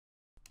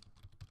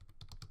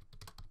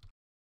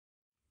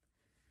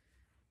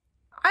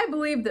I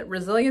believe that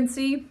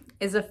resiliency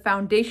is a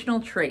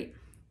foundational trait,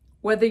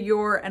 whether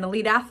you're an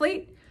elite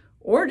athlete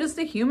or just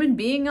a human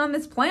being on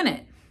this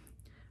planet.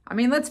 I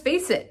mean, let's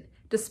face it,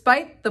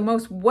 despite the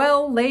most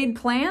well-laid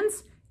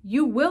plans,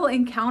 you will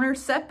encounter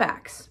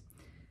setbacks.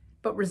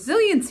 But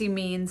resiliency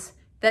means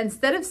that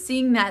instead of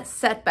seeing that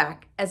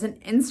setback as an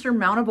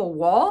insurmountable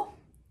wall,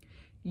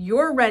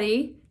 you're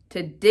ready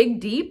to dig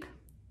deep,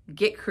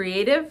 get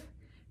creative,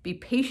 be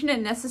patient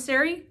and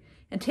necessary,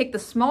 and take the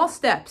small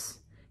steps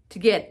to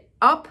get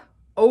up,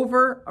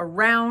 over,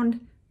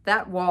 around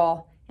that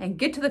wall and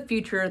get to the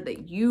future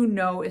that you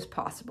know is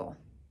possible.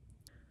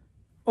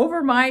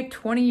 Over my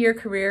 20-year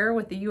career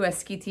with the US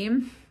ski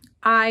team,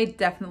 I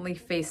definitely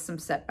faced some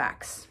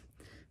setbacks.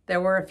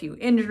 There were a few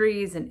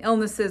injuries and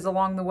illnesses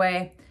along the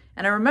way,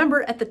 and I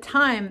remember at the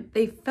time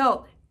they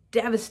felt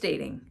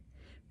devastating.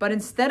 But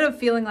instead of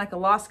feeling like a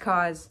lost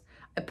cause,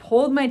 I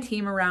pulled my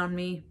team around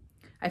me.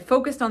 I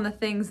focused on the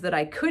things that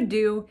I could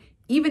do,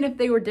 even if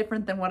they were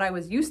different than what I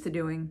was used to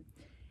doing.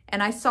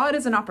 And I saw it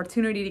as an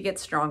opportunity to get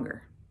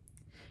stronger.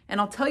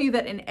 And I'll tell you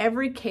that in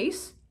every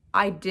case,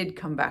 I did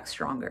come back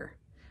stronger.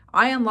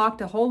 I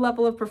unlocked a whole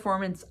level of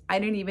performance I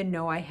didn't even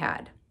know I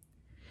had.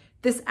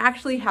 This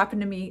actually happened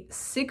to me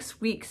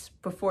 6 weeks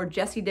before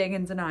Jessie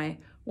Diggins and I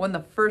won the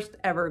first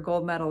ever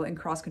gold medal in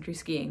cross-country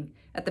skiing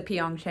at the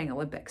Pyeongchang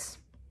Olympics.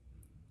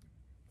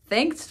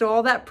 Thanks to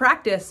all that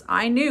practice,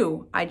 I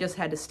knew I just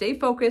had to stay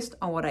focused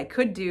on what I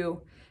could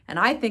do, and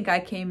I think I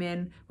came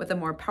in with a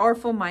more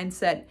powerful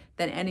mindset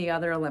than any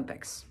other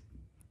Olympics.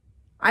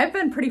 I've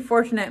been pretty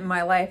fortunate in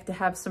my life to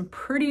have some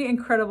pretty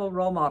incredible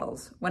role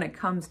models when it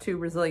comes to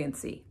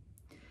resiliency.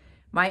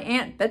 My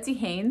aunt, Betsy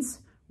Haynes,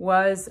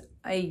 was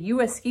a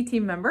US ski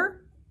team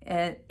member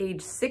at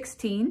age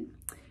 16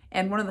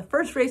 and one of the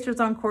first racers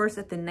on course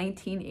at the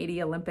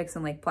 1980 Olympics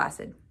in Lake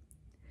Placid.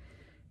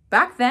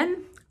 Back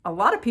then, a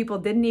lot of people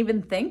didn't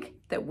even think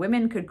that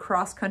women could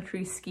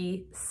cross-country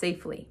ski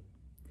safely.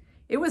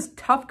 It was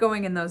tough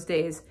going in those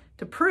days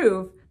to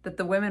prove that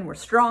the women were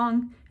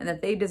strong and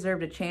that they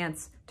deserved a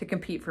chance to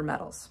compete for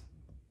medals.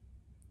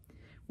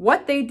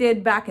 What they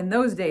did back in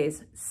those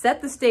days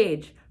set the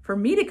stage for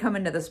me to come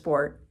into the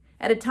sport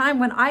at a time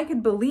when I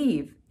could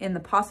believe in the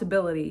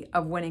possibility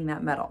of winning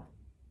that medal.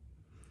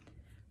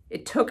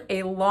 It took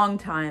a long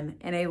time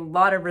and a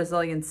lot of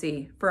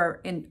resiliency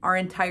for our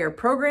entire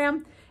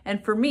program,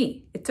 and for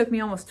me, it took me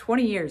almost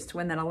 20 years to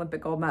win that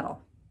Olympic gold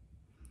medal.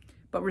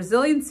 But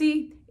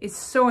resiliency is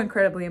so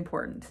incredibly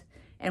important,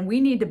 and we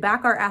need to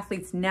back our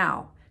athletes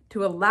now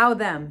to allow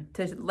them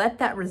to let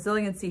that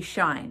resiliency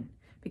shine,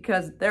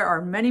 because there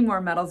are many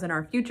more medals in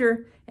our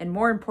future, and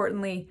more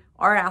importantly,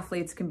 our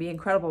athletes can be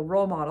incredible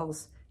role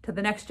models to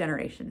the next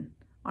generation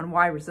on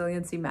why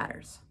resiliency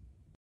matters.